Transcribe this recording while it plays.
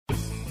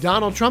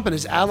Donald Trump and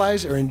his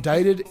allies are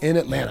indicted in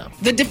Atlanta.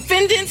 The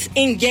defendants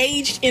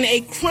engaged in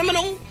a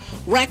criminal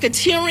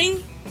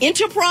racketeering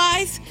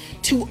enterprise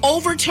to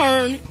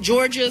overturn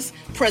Georgia's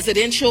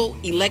presidential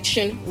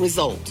election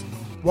result.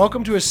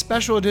 Welcome to a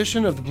special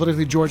edition of the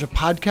Politically Georgia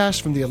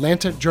podcast from the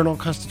Atlanta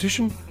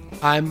Journal-Constitution.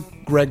 I'm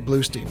Greg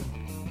Bluestein.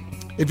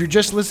 If you're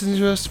just listening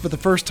to us for the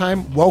first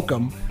time,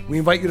 welcome. We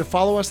invite you to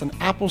follow us on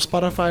Apple,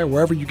 Spotify, or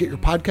wherever you get your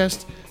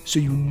podcasts so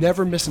you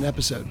never miss an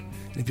episode.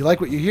 And if you like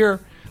what you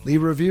hear,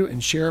 leave a review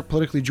and share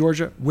Politically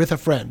Georgia with a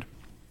friend.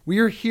 We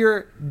are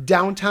here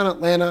downtown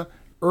Atlanta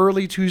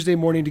early Tuesday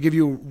morning to give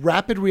you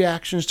rapid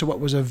reactions to what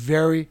was a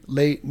very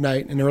late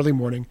night and early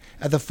morning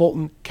at the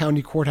Fulton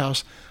County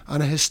Courthouse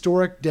on a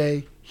historic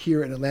day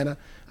here in Atlanta.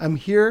 I'm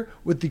here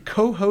with the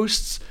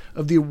co-hosts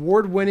of the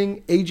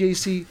award-winning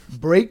AJC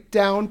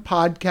Breakdown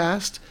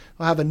podcast.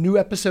 We'll have a new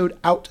episode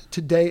out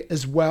today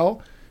as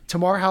well.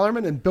 Tamar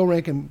Hallerman and Bill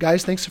Rankin.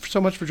 Guys, thanks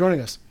so much for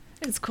joining us.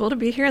 It's cool to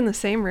be here in the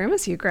same room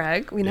as you,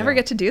 Greg. We never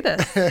get to do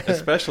this.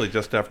 Especially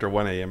just after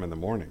 1 a.m. in the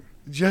morning.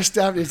 Just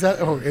after, it is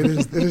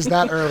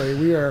that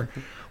early.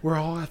 We're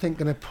all, I think,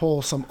 going to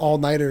pull some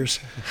all-nighters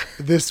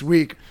this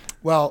week.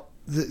 Well,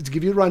 to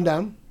give you a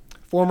rundown,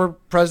 former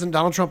President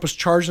Donald Trump was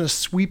charged in a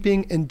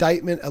sweeping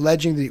indictment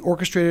alleging that he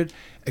orchestrated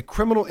a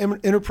criminal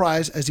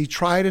enterprise as he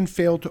tried and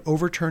failed to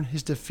overturn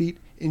his defeat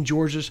in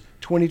Georgia's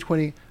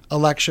 2020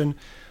 election.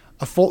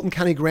 A Fulton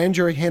County grand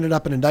jury handed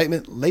up an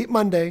indictment late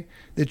Monday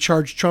that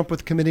charged Trump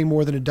with committing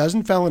more than a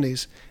dozen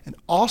felonies and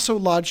also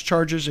lodged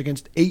charges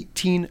against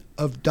 18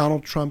 of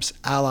Donald Trump's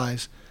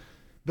allies.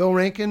 Bill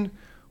Rankin,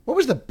 what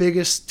was the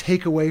biggest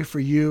takeaway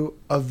for you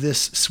of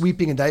this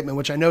sweeping indictment,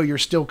 which I know you're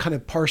still kind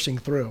of parsing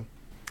through?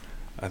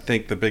 I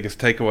think the biggest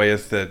takeaway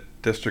is that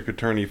District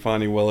Attorney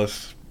Fani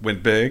Willis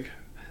went big.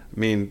 I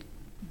mean,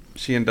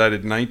 she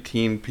indicted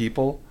 19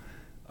 people,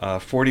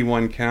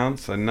 41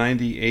 counts, a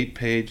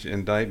 98-page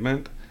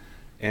indictment.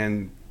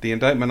 And the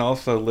indictment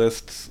also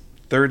lists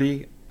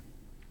 30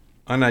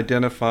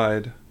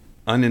 unidentified,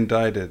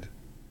 unindicted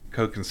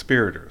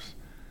co-conspirators.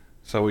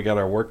 So we got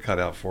our work cut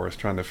out for us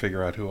trying to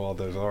figure out who all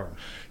those are.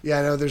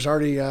 Yeah, I know there's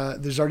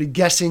already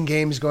guessing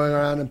games going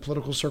around in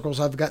political circles.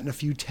 I've gotten a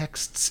few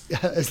texts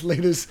as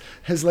late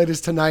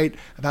as tonight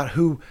about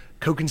who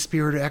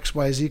co-conspirator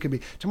XYZ could be.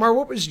 Tamar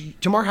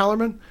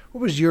Hallerman,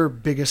 what was your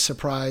biggest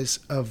surprise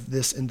of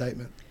this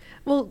indictment?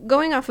 Well,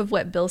 going off of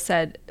what Bill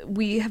said,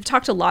 we have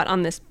talked a lot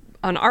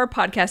on our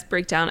podcast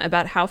breakdown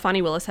about how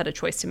Fani Willis had a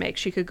choice to make.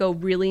 She could go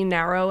really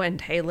narrow and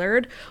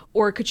tailored,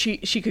 or she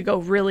could go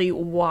really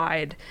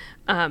wide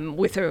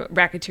with a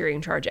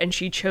racketeering charge, and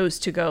she chose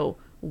to go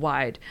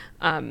wide.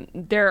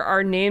 There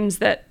are names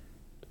that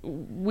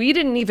we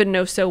didn't even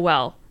know so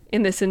well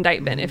in this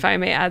indictment, if I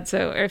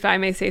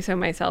may say so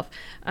myself.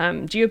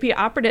 GOP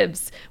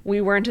operatives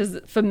we weren't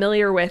as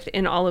familiar with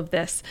in all of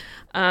this,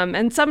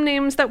 and some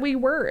names that we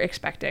were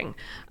expecting.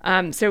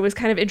 So it was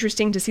kind of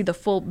interesting to see the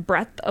full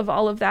breadth of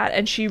all of that,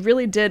 and she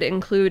really did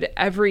include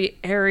every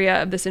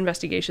area of this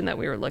investigation that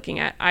we were looking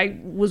at. I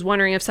was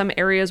wondering if some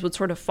areas would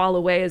sort of fall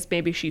away as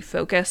maybe she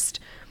focused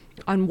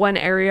on one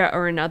area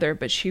or another,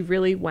 but she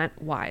really went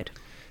wide.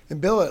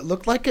 And Bill, it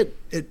looked like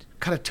it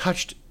kind of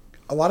touched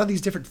a lot of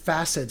these different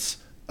facets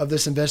of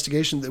this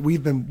investigation that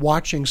we've been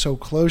watching so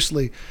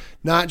closely.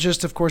 Not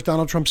just, of course,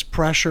 Donald Trump's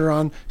pressure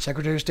on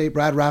Secretary of State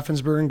Brad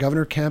Raffensperger and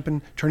Governor Kemp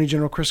and Attorney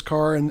General Chris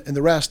Carr and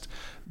the rest,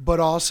 but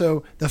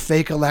also the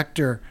fake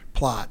elector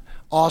plot.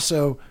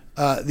 Also,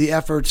 the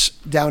efforts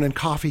down in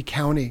Coffee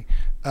County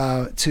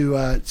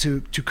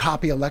to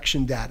copy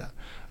election data.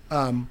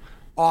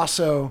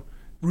 Also,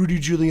 Rudy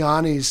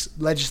Giuliani's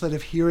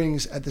legislative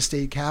hearings at the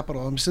state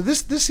capitol. So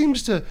this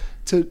seems to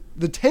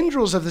the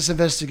tendrils of this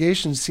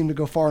investigation seem to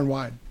go far and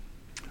wide.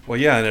 Well,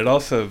 yeah, and it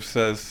also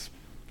says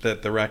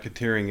that the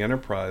racketeering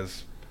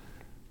enterprise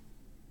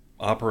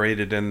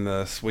operated in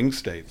the swing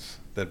states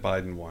that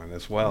Biden won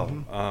as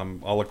well,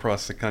 all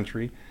across the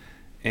country.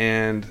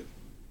 And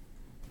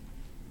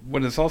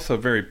what is also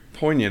very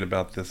poignant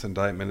about this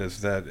indictment is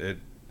that it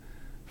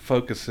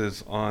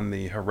focuses on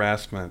the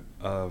harassment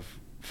of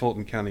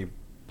Fulton County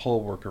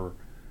poll worker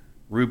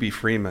Ruby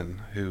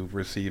Freeman, who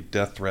received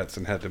death threats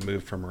and had to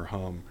move from her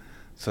home.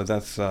 So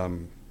that's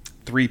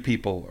 3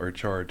 people are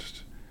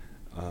charged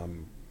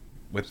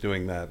with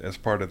doing that as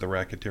part of the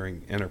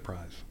racketeering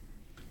enterprise.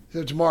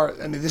 So Tamar,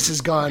 I mean, this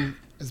has gone,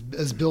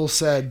 as Bill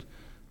said,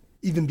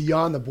 even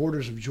beyond the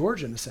borders of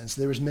Georgia in a sense.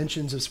 There was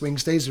mentions of swing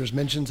states. There was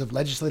mentions of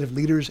legislative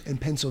leaders in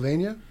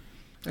Pennsylvania.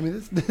 I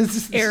mean, this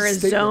is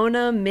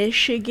Arizona,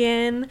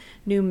 Michigan,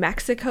 New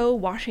Mexico,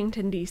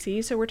 Washington,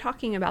 D.C. So we're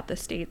talking about the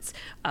states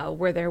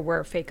where there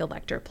were fake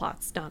elector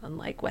plots, not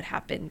unlike what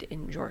happened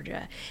in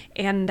Georgia.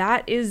 And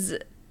that is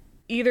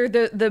either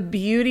the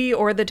beauty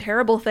or the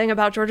terrible thing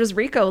about Georgia's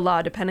RICO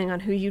law, depending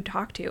on who you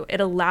talk to. It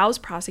allows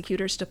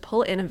prosecutors to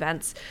pull in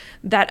events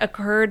that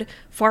occurred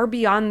far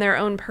beyond their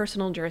own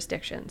personal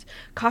jurisdictions.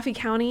 Coffee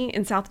County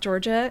in South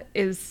Georgia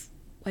is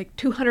like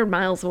 200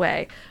 miles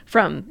away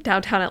from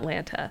downtown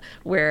Atlanta,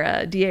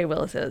 where DA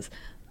Willis is.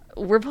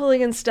 We're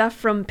pulling in stuff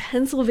from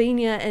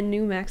Pennsylvania and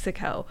New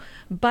Mexico,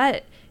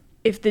 but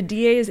if the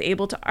DA is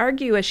able to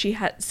argue, as she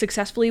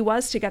successfully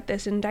was to get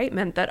this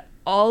indictment, that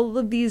all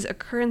of these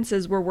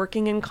occurrences were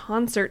working in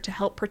concert to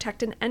help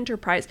protect an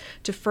enterprise,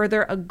 to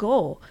further a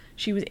goal,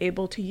 she was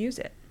able to use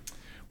it.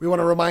 We want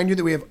to remind you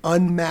that we have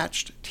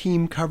unmatched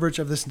team coverage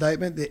of this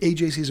indictment. The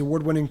AJC's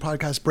award-winning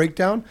podcast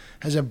Breakdown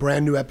has a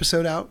brand new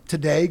episode out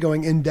today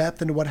going in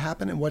depth into what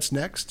happened and what's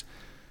next.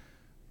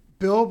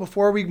 Bill,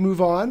 before we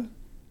move on,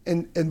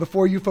 and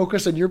before you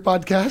focus on your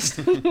podcast,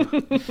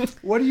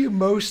 what are you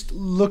most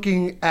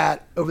looking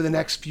at over the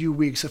next few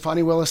weeks?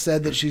 Fani Willis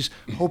said that she's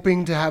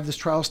hoping to have this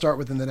trial start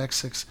within the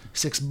next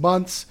six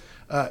months.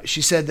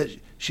 She said that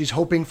she's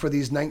hoping for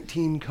these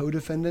 19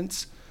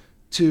 co-defendants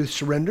to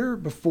surrender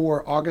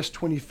before August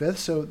 25th.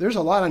 So there's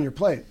a lot on your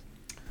plate.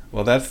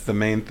 Well, that's the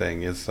main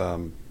thing, is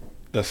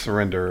the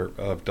surrender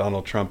of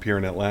Donald Trump here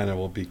in Atlanta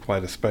will be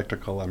quite a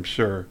spectacle, I'm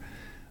sure.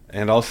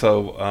 And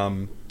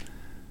also,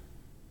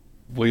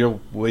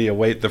 we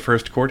await the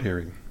first court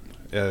hearing.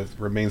 It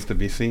remains to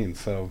be seen.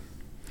 So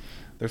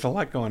there's a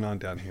lot going on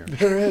down here.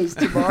 There is.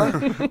 Tamar,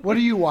 what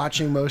are you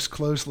watching most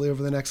closely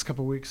over the next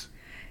couple of weeks?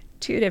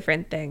 Two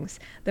different things.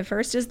 The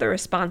first is the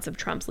response of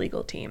Trump's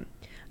legal team.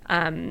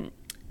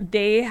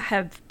 They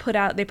put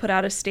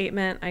out a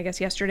statement, I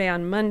guess yesterday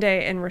on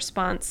Monday. In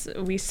response,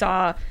 we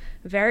saw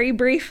very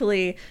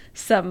briefly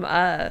some,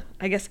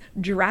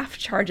 draft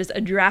charges,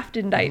 a draft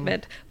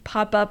indictment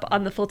pop up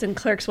on the Fulton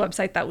Clerk's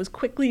website that was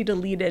quickly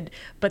deleted,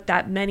 but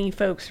that many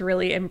folks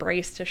really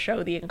embraced to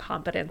show the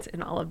incompetence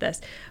in all of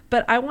this.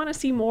 But I want to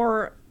see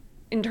more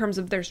in terms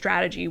of their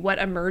strategy, what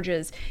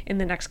emerges in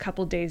the next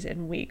couple days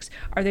and weeks.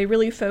 Are they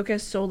really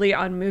focused solely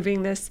on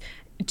moving this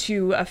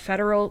to a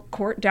federal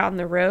court down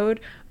the road?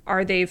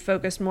 Are they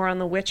focused more on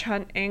the witch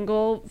hunt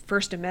angle,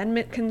 First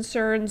Amendment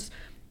concerns?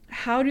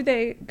 How do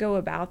they go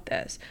about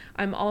this?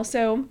 I'm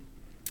also,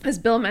 as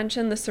Bill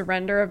mentioned, the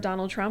surrender of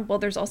Donald Trump. Well,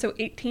 there's also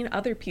 18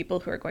 other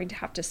people who are going to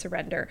have to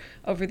surrender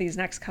over these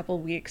next couple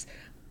weeks.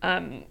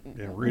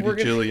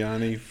 Rudy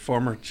Giuliani,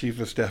 former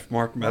Chief of Staff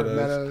Mark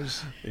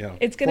Meadows. Yeah.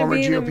 It's going to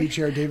be former GOP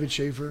Chair David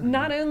Schaefer.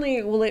 Not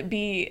only will it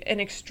be an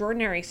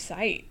extraordinary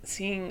sight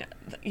seeing,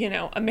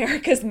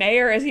 America's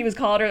mayor, as he was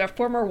called, or the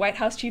former White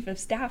House Chief of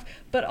Staff,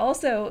 but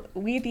also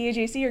we at the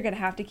AJC are going to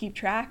have to keep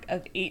track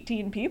of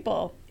 19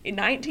 people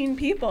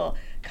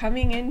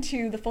coming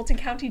into the Fulton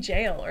County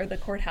Jail or the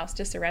courthouse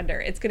to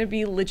surrender. It's going to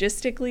be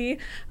logistically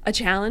a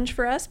challenge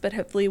for us, but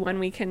hopefully one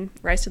we can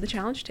rise to the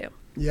challenge too.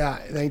 Yeah,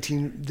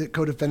 19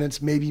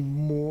 co-defendants, maybe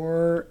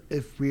more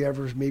if we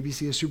ever maybe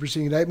see a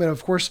superseding indictment.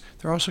 Of course,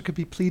 there also could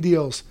be plea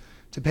deals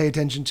to pay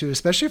attention to,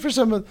 especially for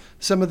some of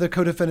the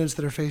co-defendants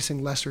that are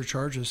facing lesser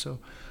charges. So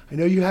I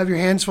know you have your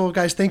hands full.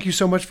 Guys, thank you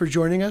so much for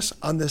joining us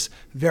on this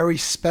very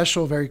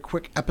special, very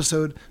quick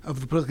episode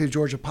of the Politically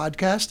Georgia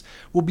podcast.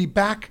 We'll be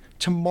back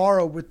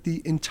tomorrow with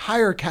the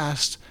entire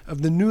cast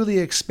of the newly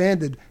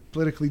expanded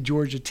Politically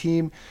Georgia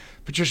team.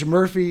 Patricia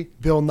Murphy,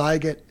 Bill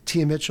Nygett,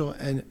 Tia Mitchell,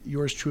 and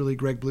yours truly,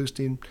 Greg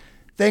Bluestein.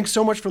 Thanks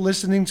so much for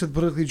listening to the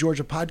Politically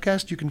Georgia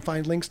podcast. You can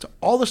find links to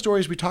all the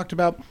stories we talked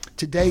about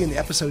today in the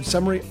episode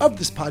summary of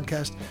this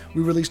podcast.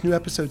 We release new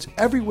episodes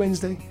every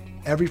Wednesday,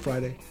 every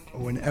Friday,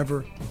 or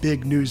whenever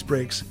big news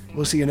breaks.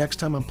 We'll see you next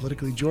time on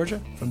Politically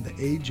Georgia from the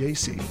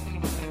AJC.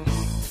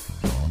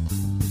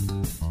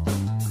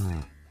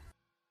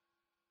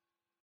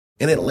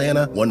 In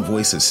Atlanta, one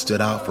voice has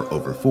stood out for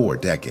over 4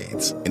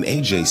 decades. An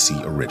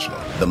AJC original,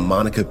 The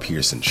Monica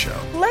Pearson Show.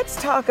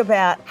 Let's talk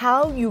about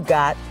how you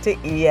got to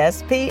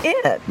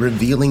ESPN.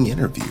 Revealing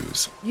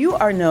interviews. You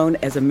are known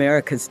as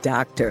America's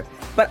doctor,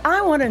 but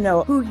I want to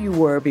know who you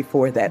were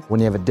before that. When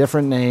you have a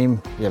different name,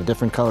 you have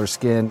different color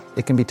skin,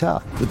 it can be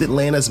tough. With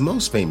Atlanta's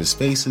most famous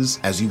faces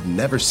as you've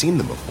never seen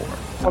them before.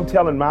 I'm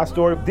telling my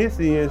story. This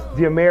is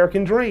the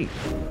American dream.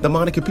 The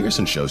Monica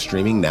Pearson Show,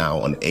 streaming now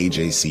on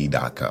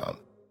AJC.com.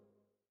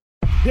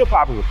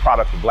 Hip-hop is a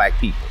product of black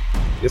people.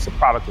 It's a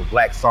product of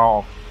black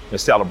song and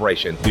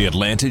celebration. The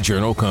Atlanta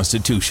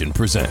Journal-Constitution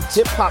presents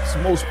hip-hop's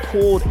most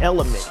pulled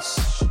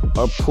elements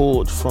are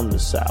pulled from the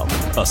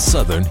South. A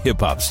Southern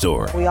hip-hop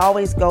story. We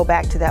always go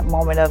back to that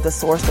moment of the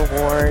Source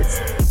Awards.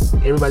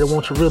 Everybody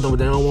wants your rhythm, but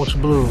they don't want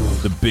your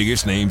blues. The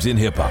biggest names in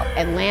hip-hop.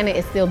 Atlanta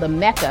is still the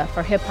mecca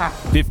for hip-hop.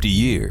 50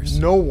 years.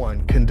 No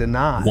one can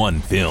deny one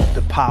film.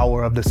 The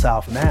power of the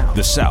South now.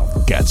 The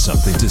South got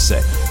something to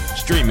say.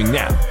 Streaming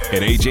now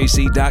at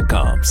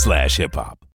AJC.com/hiphop.